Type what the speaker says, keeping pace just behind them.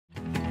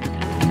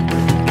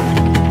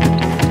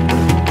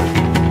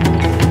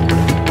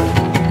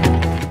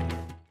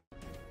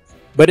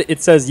But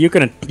it says you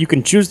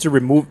can choose to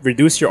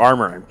reduce your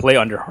armor and play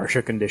under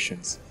harsher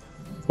conditions.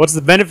 What's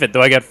the benefit?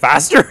 Do I get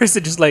faster? Or is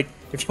it just like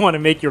if you want to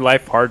make your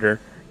life harder,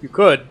 you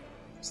could?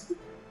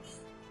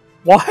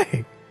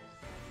 Why?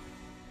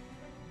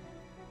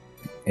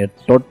 A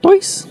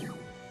tortoise?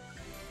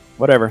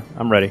 Whatever.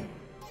 I'm ready.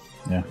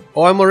 Yeah.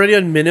 Oh, I'm already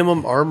on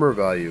minimum armor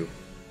value.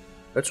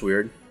 That's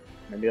weird.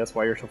 Maybe that's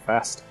why you're so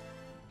fast.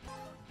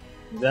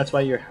 That's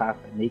why you're half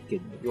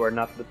naked. You are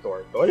not the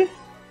tortoise.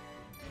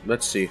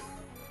 Let's see.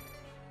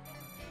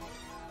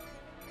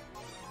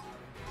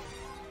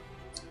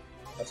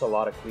 That's a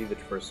lot of cleavage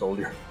for a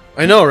soldier.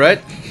 I know, right?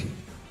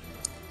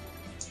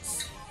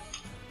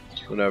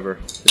 Whatever.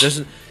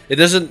 It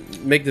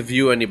doesn't make the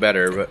view any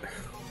better, but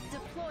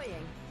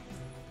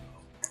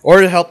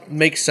or to help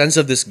make sense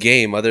of this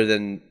game other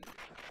than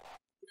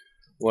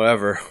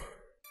whatever.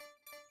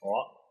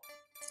 What?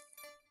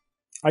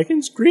 I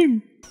can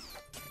scream.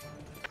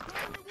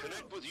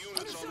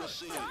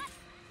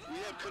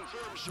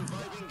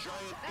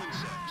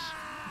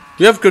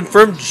 You have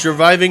confirmed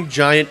surviving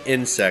giant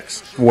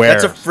insects. Where?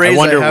 That's a phrase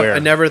where. I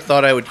never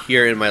thought I would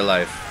hear in my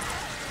life.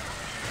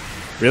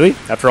 Really?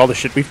 After all the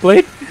shit we've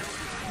played?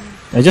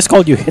 I just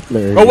called you Hitler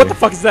earlier. Oh, what the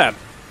fuck is that?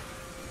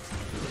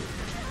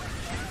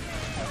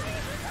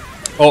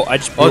 Oh, I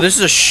just... Oh, this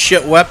is a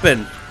shit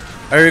weapon.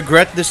 I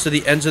regret this to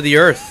the ends of the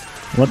earth.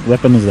 What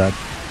weapon is that?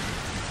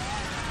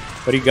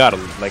 What do you got?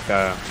 Like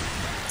a...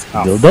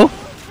 Dildo?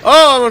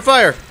 Oh, I'm on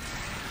fire!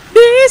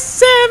 This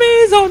Sam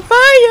is on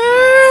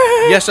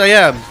fire! Yes, I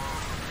am.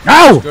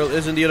 Ow! This girl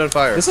is indeed on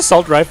fire. This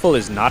assault rifle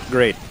is not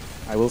great,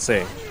 I will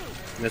say.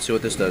 Let's see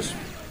what this does.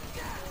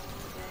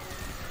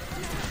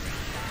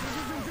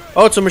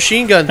 Oh, it's a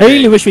machine gun. I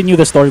really wish we knew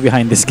the story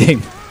behind this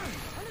game.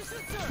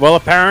 Well,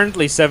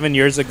 apparently 7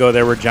 years ago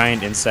there were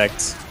giant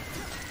insects,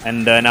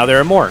 and now there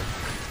are more.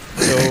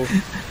 So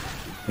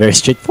Very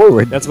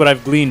straightforward. that's what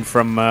I've gleaned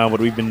from what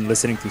we've been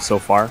listening to so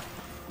far.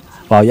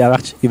 Wow, yeah,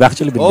 you've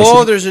actually been Oh,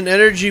 listening. there's an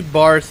energy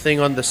bar thing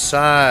on the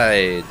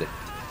side.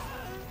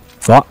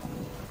 What?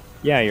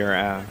 Yeah, you're,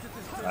 I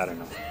don't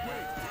know.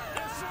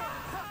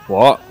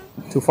 What?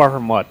 Too far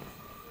from what?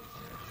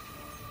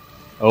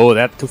 Oh,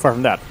 that, too far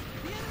from that.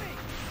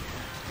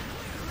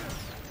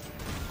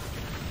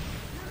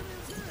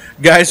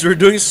 Guys, we're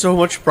doing so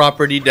much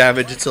property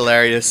damage, it's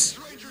hilarious.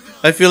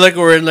 I feel like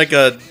we're in like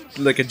a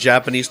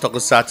Japanese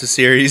tokusatsu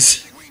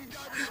series.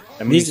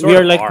 I mean,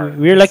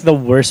 We're like the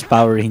worst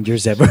Power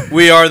Rangers ever.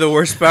 We are the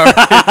worst Power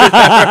Rangers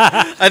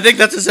ever. I think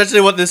that's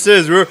essentially what this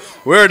is.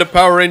 We're the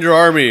Power Ranger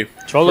army.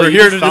 Cholo, we're you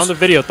here just to found the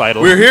video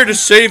title. We're here to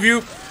save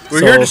you.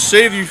 We're here to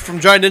save you from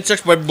giant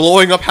insects by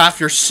blowing up half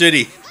your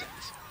city.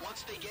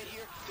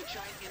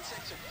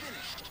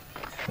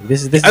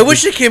 I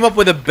wish they came up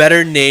with a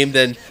better name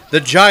than the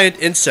giant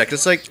insect.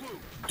 It's like,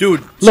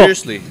 dude,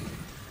 seriously.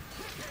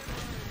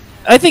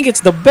 I think it's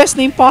the best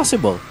name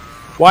possible.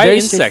 Why Very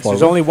insects? There's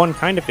straightforward. only one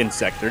kind of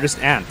insect. They're just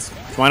ants.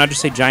 So why not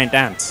just say giant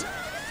ants?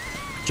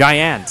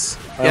 Giants.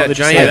 Why Yeah, don't they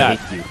just say giant.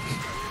 that?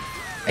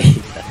 I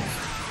hate that.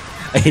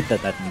 I hate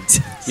that makes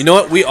sense. You know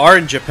what? We are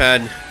in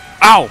Japan.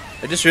 Ow!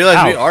 I just realized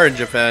Ow. we are in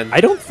Japan. I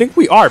don't think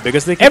we are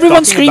because they keep Everyone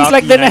talking screams about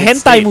like the they're in a United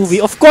hentai States.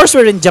 movie. Of course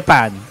we're in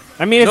Japan.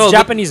 I mean, it's No, look-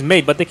 Japanese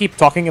made, but they keep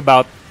talking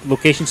about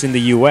locations in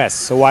the U.S.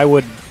 So why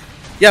would...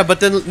 Yeah,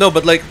 but then no,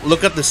 but like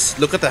look at this.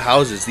 Look at the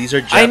houses. These are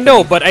I Japanese.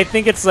 know, but I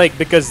think it's like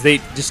because they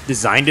just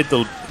designed it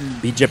to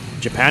be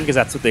Japan because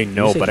that's what they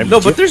know. say But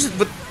No, but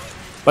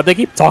but they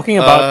keep talking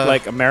about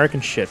like American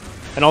shit.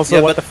 And also,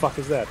 Yeah, what but- the fuck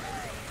is that?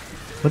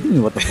 What do you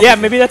mean, what the fuck? Yeah,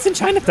 maybe that's in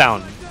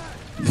Chinatown.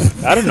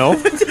 I don't know.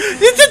 it's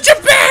in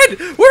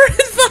Japan. We're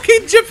in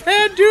fucking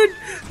Japan,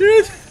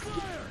 dude.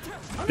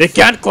 They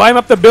can't climb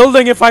up the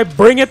building if I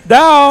bring it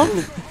down.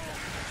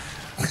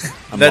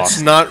 I'm That's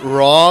lost. not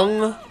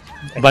wrong.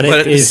 But at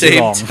it the is same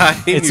wrong.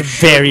 time, It's you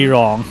very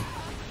wrong.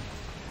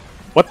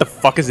 What the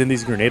fuck is in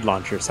these grenade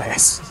launchers? I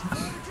guess.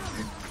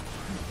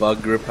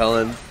 Bug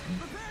repellent.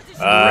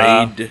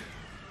 Uh, Raid.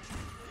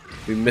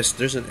 We missed.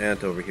 There's an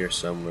ant over here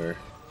somewhere.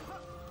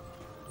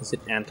 Is it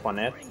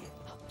Antoinette?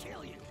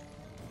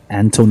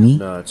 Anthony?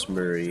 No, it's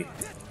Murray.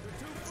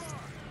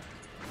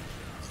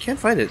 Can't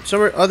find it.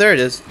 Somewhere. Oh, there it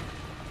is.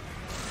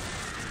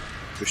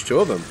 There's two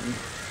of them.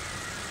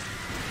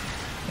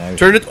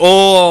 Turn it.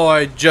 Oh,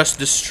 I just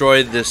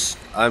destroyed this.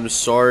 I'm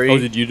sorry. Oh,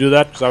 did you do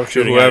that? Because I was to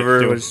shooting whoever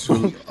at it, was.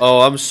 too.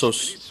 Oh, I'm so.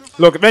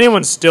 Look, if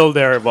anyone's still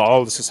there while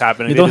all this is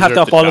happening, You they don't have to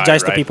deserve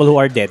apologize die, to right? people who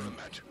are dead.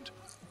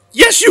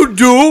 Yes, you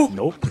do.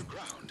 Nope.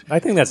 I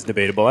think that's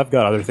debatable. I've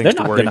got other things They're to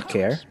not worry. gonna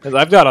care.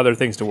 I've got other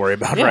things to worry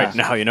about Yeah. right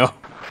now. You know.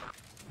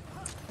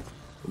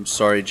 I'm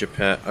sorry,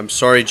 Japan. I'm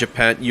sorry,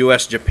 Japan.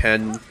 U.S.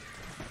 Japan.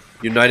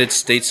 United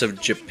States of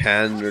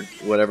Japan, or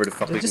whatever the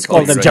fuck we can just call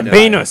call it them right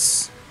now.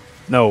 Japanus.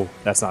 No,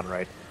 that's not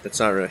right. That's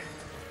not right.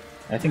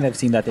 I think I've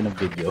seen that in a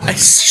video.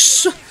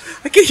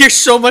 I can hear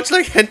so much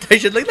like hentai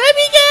shit. Like, let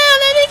me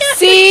go.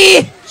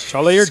 See?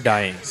 Cholo, you're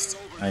dying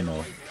I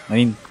know. I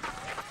mean,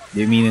 do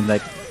you mean in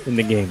like... in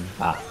the game.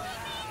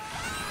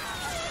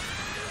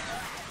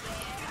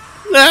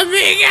 Let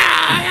me go.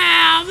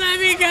 Help, let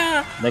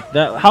Like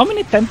how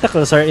many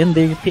tentacles are in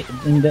the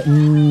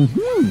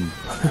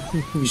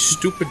These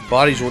stupid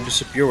bodies won't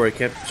disappear where I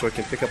can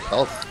pick up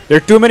health. There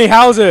are too many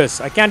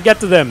houses. I can't get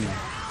to them.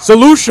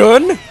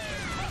 Solution?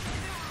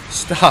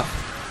 Stop.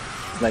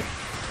 Like,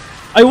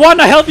 I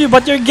wanna help you,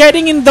 but you're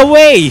getting in the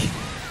way.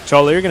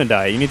 Cholo, you're gonna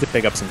die. You need to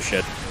pick up some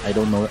shit. I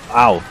don't know.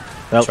 Ow.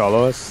 Well,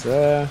 Cholos,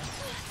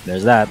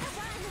 there's that.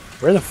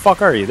 where the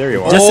fuck are you? There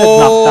you are. Just said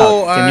knocked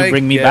out. Can you I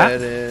bring me get back?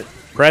 it.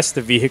 Press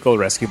the vehicle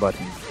rescue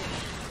button.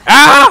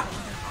 Ah!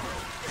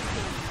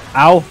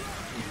 Ow.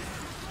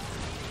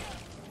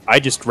 I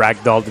just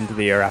ragdolled into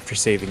the air after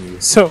saving you.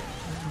 So,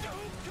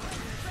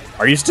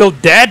 are you still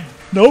dead?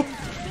 Nope.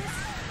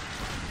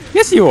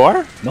 Yes, you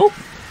are. Nope.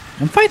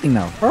 I'm fighting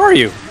now. Where are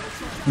you?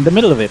 In the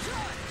middle of it.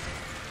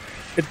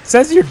 It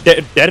says you're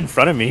dead in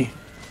front of me.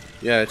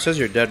 Yeah, it says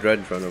you're dead right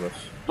in front of us.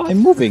 Oh, I'm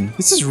moving.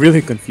 This is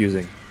really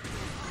confusing.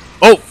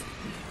 Oh,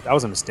 that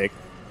was a mistake.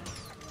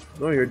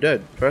 No, you're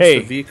dead. Press Hey.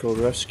 the vehicle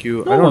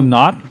rescue. No, I'm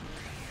not.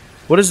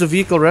 What is the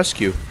vehicle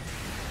rescue?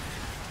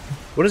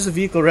 What is the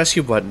vehicle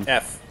rescue button?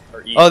 F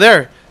or E. Oh,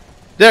 there.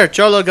 There,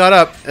 Cholo got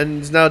up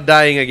and is now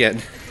dying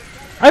again.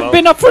 I've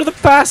been up for the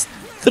past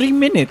 3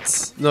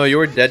 minutes. No, you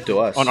were dead to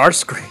us. On our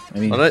screen. I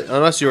mean, on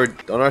our the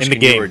screen,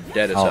 game. you were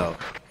dead as Oh. hell.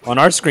 On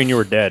our screen, you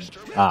were dead.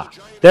 ah.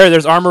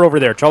 There's armor over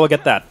there. Cholo,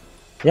 get that.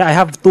 Yeah, I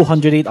have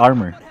 208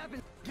 armor.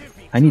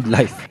 I need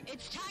life.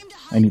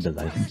 I need the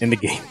life. In the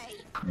game.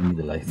 I need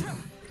the life.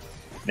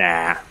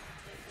 Nah.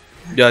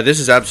 Yeah, this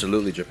is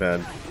absolutely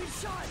Japan.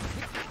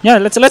 Yeah,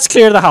 let's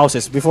clear the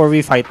houses before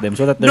we fight them,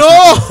 so that there's No!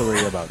 nothing to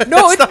worry about.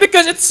 No, it's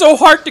because it's so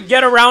hard to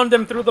get around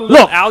them through the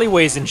little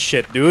alleyways and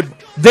shit, dude.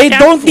 They Can't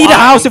don't need a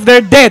fly. house if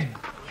they're dead.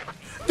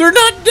 They're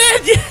not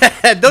dead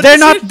yet! Don't They're you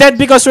see- not dead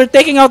because we're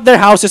taking out their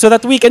houses so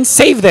that we can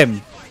save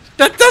them.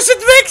 That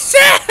doesn't make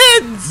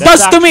sense!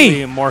 Does to me.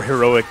 actually a more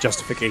heroic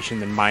justification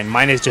than mine.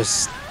 Mine is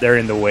just they're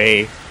in the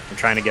way and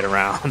trying to get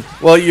around.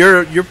 Well,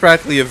 you're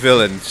practically a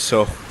villain,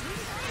 so...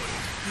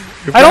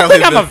 You're I don't practically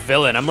think I'm a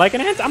villain. I'm like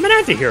I'm an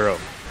anti-hero.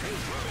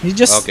 He's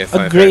just Okay, a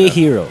fine, gray fair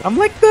hero. I'm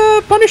like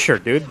the Punisher,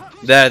 dude.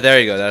 There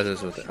you go. That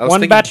is what I was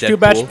One thinking batch, two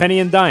batch, Deadpool. penny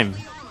and dime.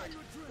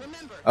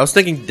 I was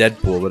thinking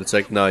Deadpool, but it's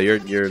like, no, you're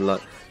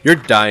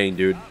dying,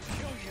 dude.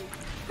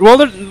 Well,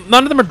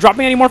 none of them are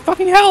dropping any more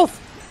fucking health.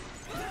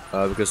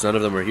 Because none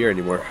of them are here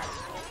anymore.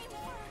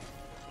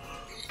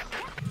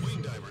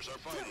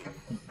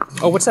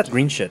 Oh, what's that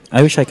green shit?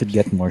 I wish I could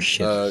get more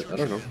shit. I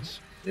don't know.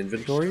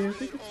 Inventory, I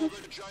think.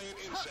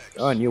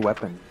 Oh, a new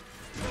weapon.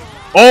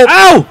 Oh!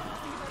 Ow!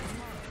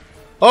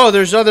 Oh,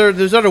 there's other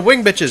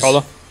wing bitches.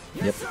 Cholo?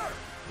 Yep.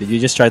 Did you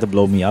just try to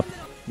blow me up?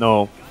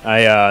 No,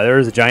 there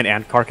was a giant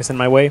ant carcass in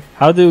my way.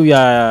 How do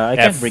I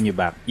can't F. bring you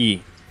back? E.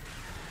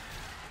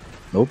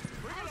 Nope.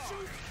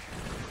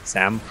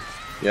 Sam,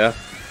 Yeah.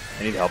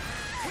 I need help.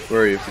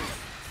 Where are you?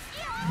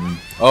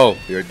 Oh,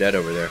 you're dead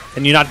over there.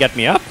 Can you not get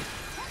me up?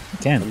 I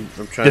can.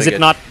 I'm trying Does to it get,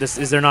 not?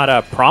 Is there not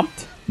a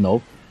prompt?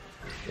 Nope.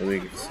 Let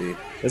me see.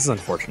 This is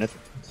unfortunate.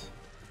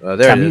 There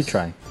Can it you is.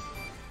 try?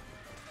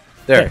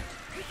 There.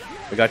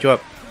 I got you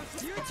up.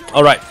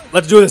 All right,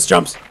 let's do this,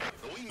 jumps.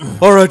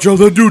 All right, Joe,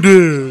 let's do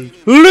this.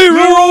 Leroy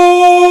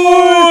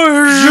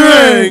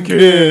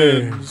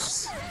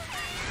Jenkins.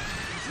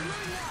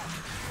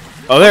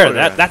 Oh, there.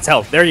 That's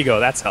health. There you go.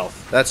 That's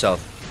health. That's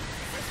health.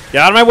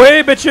 Get out of my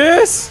way,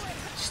 bitches.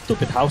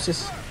 Stupid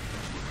houses.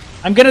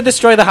 I'm gonna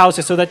destroy the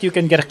houses so that you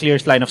can get a clear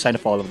line of sight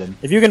of all of them.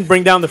 If you can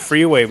bring down the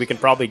freeway, we can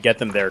probably get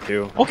them there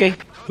too. Okay.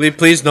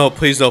 Please no,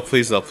 please no,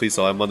 please no, please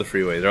no. I'm on the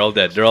freeway. They're all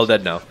dead. They're all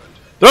dead now.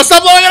 Don't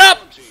stop blowing it up!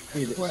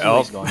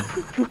 Well,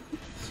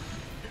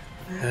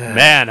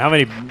 man, how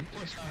many?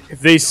 If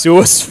they sue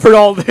us for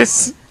all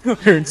this,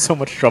 we're in so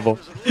much trouble.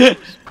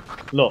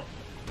 Look,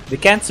 they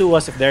can't sue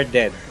us if they're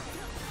dead.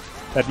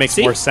 That makes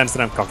See? more sense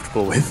than I'm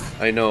comfortable with.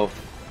 I know.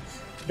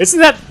 Isn't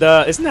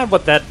that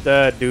what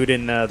that dude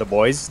in The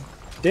Boys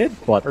did?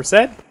 What? Or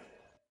said?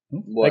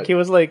 What? Like he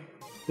was like,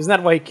 isn't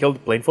that why he killed a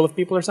plane full of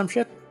people or some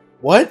shit?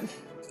 What?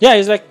 Yeah,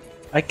 he's like,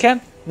 I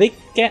can't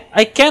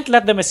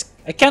let them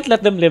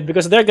live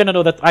because they're gonna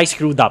know that I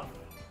screwed up.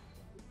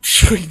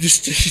 He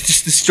just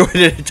destroyed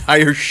an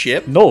entire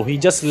ship? No, he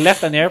just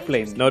left an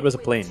airplane. No, it was a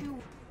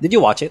plane. Did you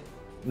watch it?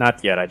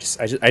 Not yet. I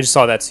just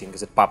saw that scene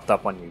because it popped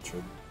up on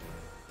YouTube.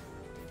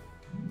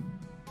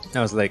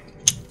 I was like,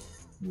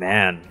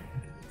 man,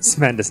 this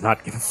man does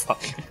not give a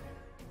fuck.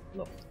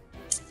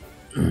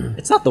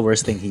 It's not the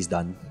worst thing he's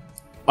done.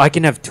 I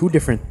can have 2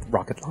 different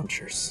rocket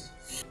launchers.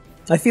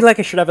 I feel like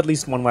I should have at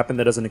least one weapon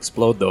that doesn't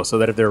explode though, so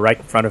that if they're right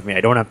in front of me,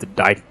 I don't have to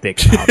die to take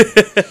them out.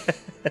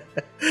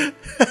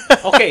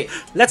 Okay,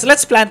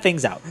 let's plan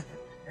things out.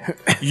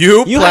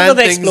 You handle plan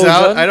the things out?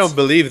 explosions. I don't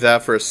believe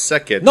that for a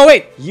second. No,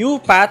 wait. You,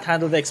 Pat,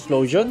 handle the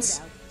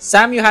explosions.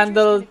 Sam, you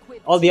handle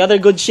all the other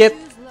good shit.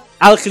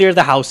 I'll clear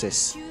the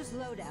houses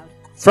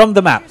from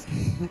the map.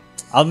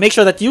 I'll make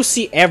sure that you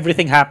see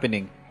everything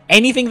happening.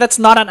 Anything that's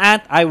not an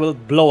ant, I will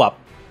blow up.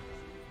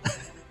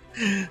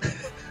 I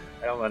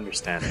don't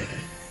understand.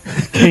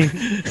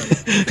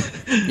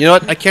 You know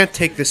what? I can't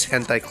take this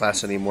hentai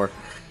class anymore.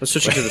 Let's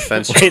switch it to the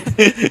fence. Wait,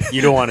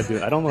 you don't want to do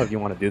it. I don't know if you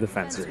want to do the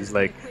fencer. He's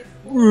like,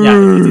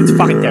 Yeah, it's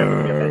fucking terrible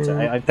to be a fencer.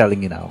 I'm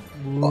telling you now.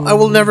 I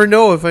will never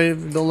know if I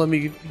don't let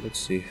me. Let's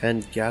see,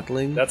 hand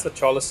Gatling. that's what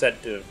Cholo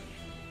said to.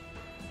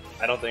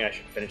 I don't think I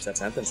should finish that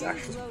sentence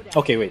actually.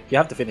 Okay, wait. You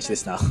have to finish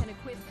this now.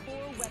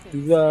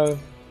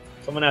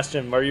 Someone asked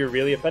him, "Are you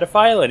really a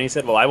pedophile?" And he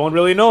said, "Well, I won't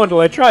really know until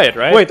I try it,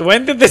 right?" Wait,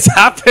 when did this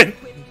happen?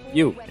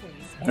 you.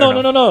 No.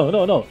 No,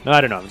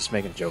 I don't know. I'm just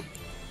making a joke.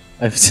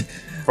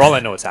 For all I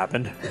know, it's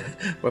happened.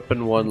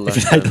 Weapon 1 left.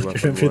 If I hand, don't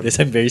weapon remember 1. this,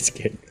 I'm very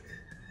scared.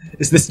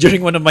 Is this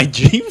during one of my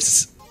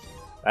dreams?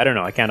 I don't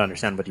know. I can't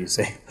understand what you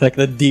say. Like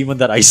the demon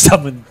that I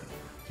summoned?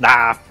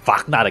 Nah,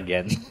 fuck, not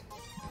again.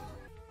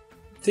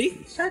 See?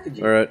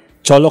 Strategy. All right.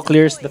 Cholo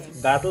clears the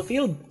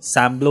battlefield.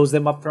 Sam blows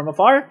them up from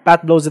afar.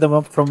 Pat blows them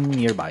up from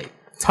nearby.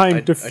 Time to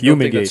I don't think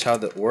fumigate. that's how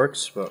that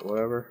works, but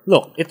whatever.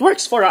 Look, it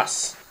works for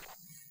us.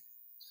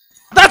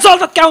 That's all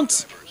that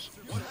counts!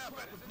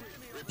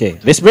 Okay,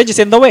 this bridge is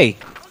in the way.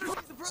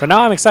 So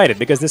now I'm excited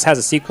because this has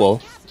a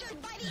sequel.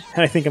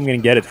 And I think I'm going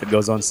to get it if it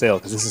goes on sale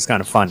because this is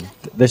kind of fun.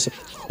 There's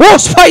Whoa,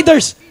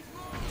 spiders!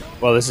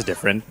 Well, this is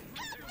different.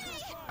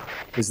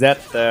 Is that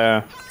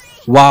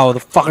Wow, the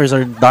fuckers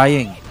are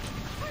dying.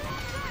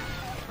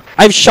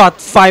 I've shot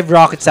 5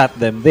 rockets at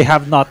them. They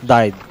have not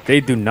died.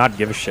 They do not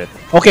give a shit.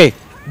 Okay,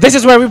 this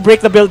is where we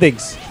break the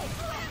buildings.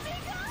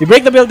 We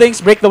break the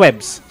buildings, break the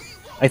webs.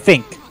 I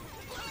think.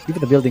 Even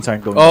the buildings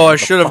aren't going. Oh, I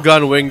should have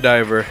gone wing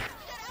diver.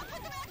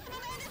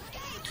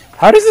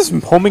 How does this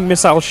homing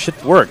missile shit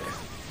work?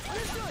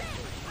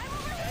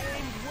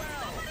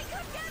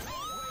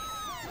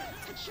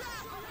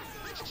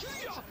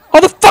 How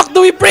the fuck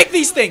do we break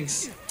these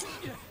things?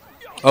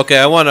 Okay,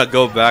 I want to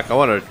go back. I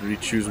want to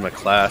re-choose my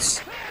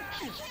class.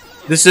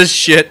 This is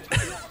shit.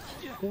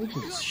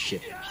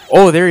 Shit.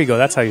 Oh, there you go.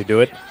 That's how you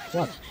do it.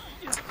 What?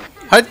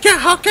 How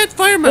can't I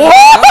fire my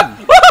other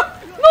gun?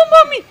 No,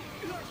 mommy!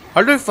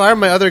 How do I fire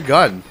my other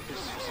gun?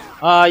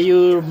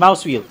 Your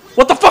mouse wheel.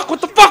 What the fuck? What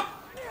the fuck?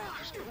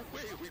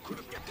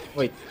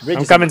 Wait, bridge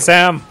I'm is coming,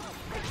 Sam.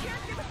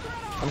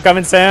 I'm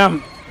coming,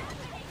 Sam.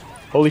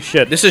 Holy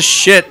shit. This is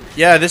shit.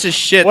 Yeah, this is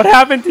shit. What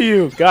happened to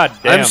you? God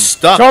damn. I'm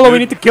stuck, Cholo, we dude.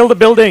 need to kill the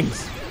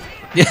buildings.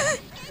 Yeah.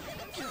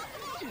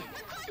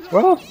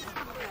 Well,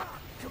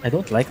 I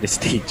don't like this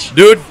stage.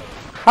 Dude,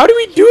 how do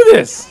we do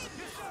this?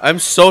 I'm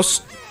so...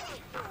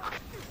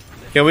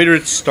 Can we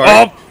restart?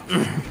 Oh!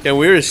 Can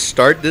we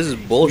restart? This is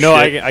bullshit. No,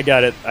 I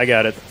got it. I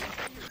got it.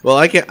 Well,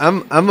 I can't.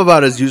 I'm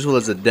about as useful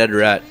as a dead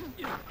rat.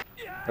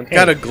 I'm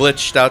kind of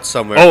glitched out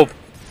somewhere. Oh,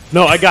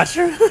 no, I got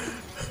you.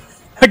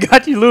 I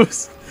got you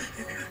loose.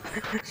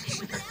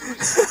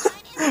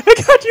 I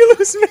got you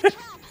loose, man.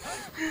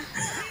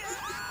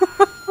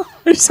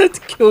 I just had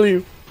to kill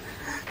you.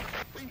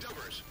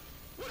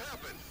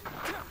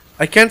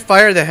 I can't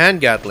fire the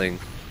hand Gatling.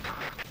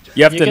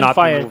 You have You to can not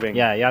fire. be moving.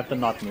 Yeah, you have to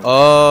not move.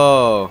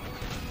 Oh.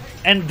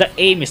 And the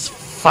aim is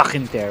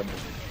fucking terrible.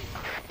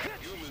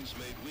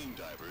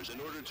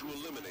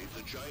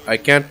 I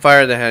can't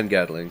fire the hand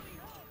Gatling.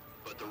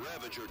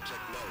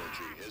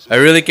 I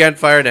really can't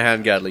fire the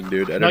hand Gatling,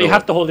 dude. I don't No, know you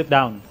have to hold it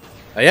down.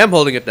 I am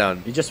holding it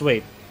down. You just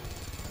wait.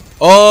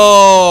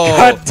 Oh!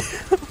 God.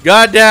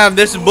 Goddamn,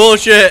 this is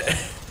bullshit.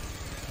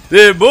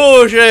 This is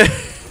bullshit.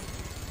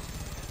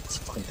 It's a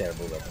fucking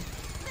terrible weapon.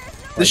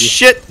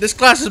 This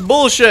class is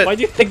bullshit. Why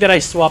do you think that I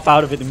swap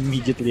out of it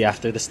immediately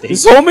after the stage?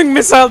 This homing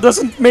missile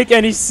doesn't make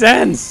any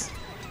sense.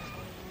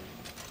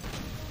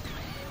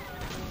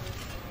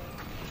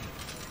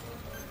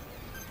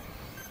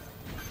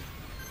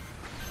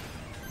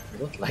 I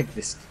don't like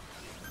this.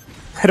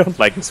 I don't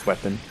like this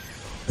weapon.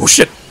 Oh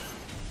shit!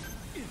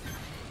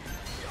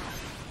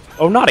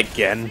 Oh, not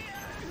again.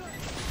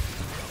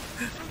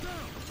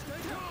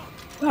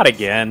 Not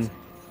again.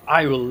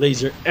 I will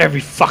laser every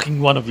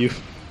fucking one of you.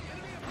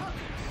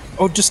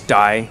 Oh, just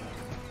die.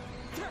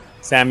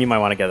 Sam, you might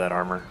want to get that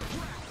armor.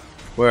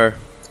 Where?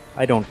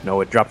 I don't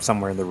know. It dropped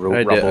somewhere in the room.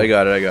 I did. I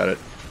got it.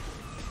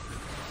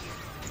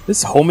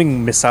 This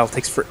homing missile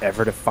takes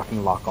forever to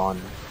fucking lock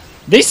on.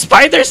 These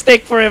spiders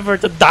take forever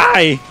to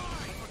die.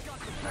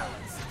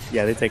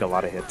 Yeah, they take a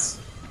lot of hits.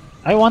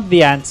 I want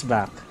the ants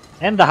back.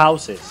 And the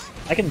houses.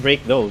 I can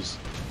break those.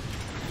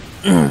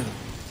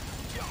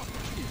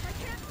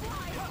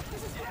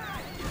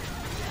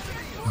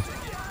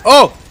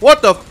 Oh!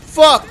 What the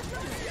fuck?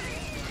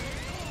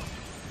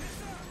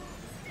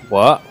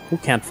 What? Who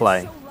can't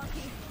fly?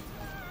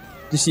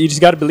 You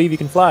just gotta believe you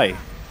can fly.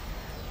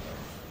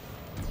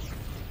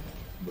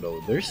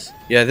 Brothers?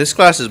 Yeah, this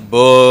class is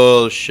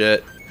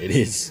bullshit. It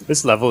is.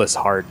 This level is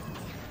hard.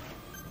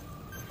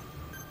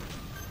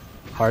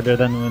 Harder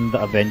than when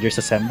the Avengers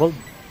assembled?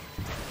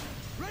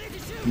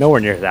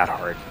 Nowhere near that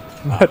hard.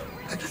 But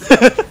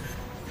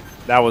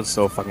that was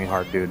so fucking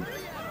hard, dude.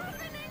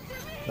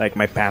 Like,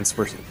 my pants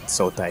were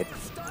so tight.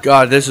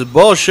 God, this is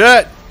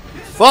bullshit.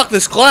 Fuck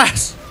this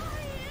class.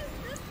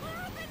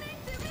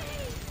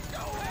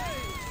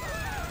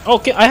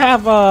 Okay, I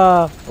have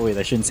Oh wait,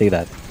 I shouldn't say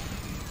that.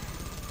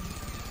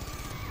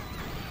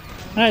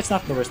 No, it's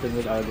not the worst thing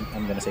that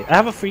I'm gonna say. I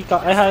have a free.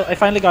 I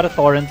finally got a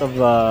torrent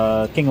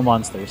of King of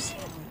Monsters.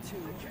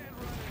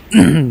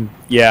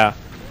 Yeah.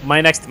 My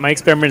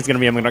experiment is gonna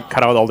be I'm gonna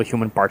cut out all the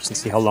human parts and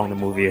see how long the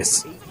movie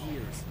is.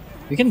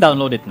 You can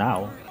download it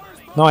now.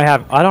 No, I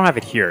don't have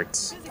it here.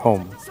 It's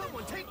home.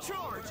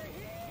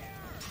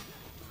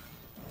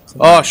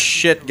 Oh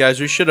shit,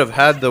 guys! We should have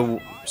had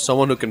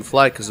someone who can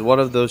fly because one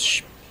of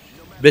those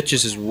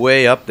bitches is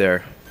way up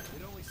there.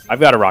 I've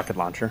got a rocket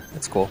launcher.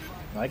 That's cool.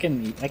 I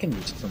can reach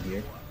it from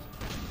here.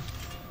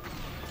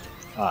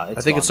 I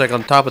think it's like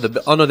on top of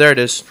the. Oh no, there it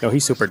is. No,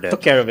 he's super dead.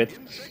 Took care of it.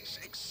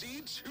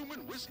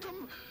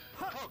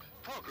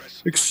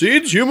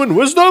 Exceeds human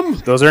wisdom.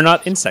 Those are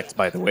not insects,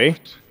 by the way.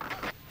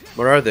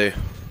 What are they?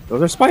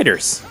 Those are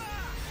spiders.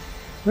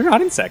 They're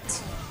not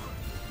insects.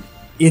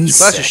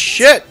 Splash of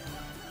shit.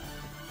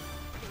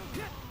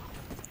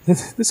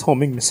 This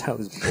homing missile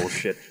is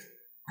bullshit.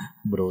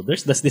 Bro,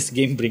 does this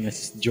game bring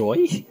us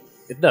joy?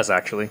 It does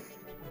actually.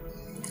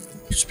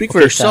 Speak for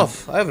Okay,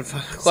 yourself. I haven't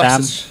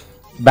classes.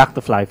 Sam, back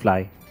to Fly.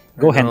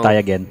 Go I know. hentai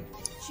again.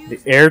 The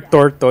air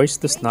tortoise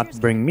does not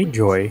bring me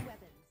joy.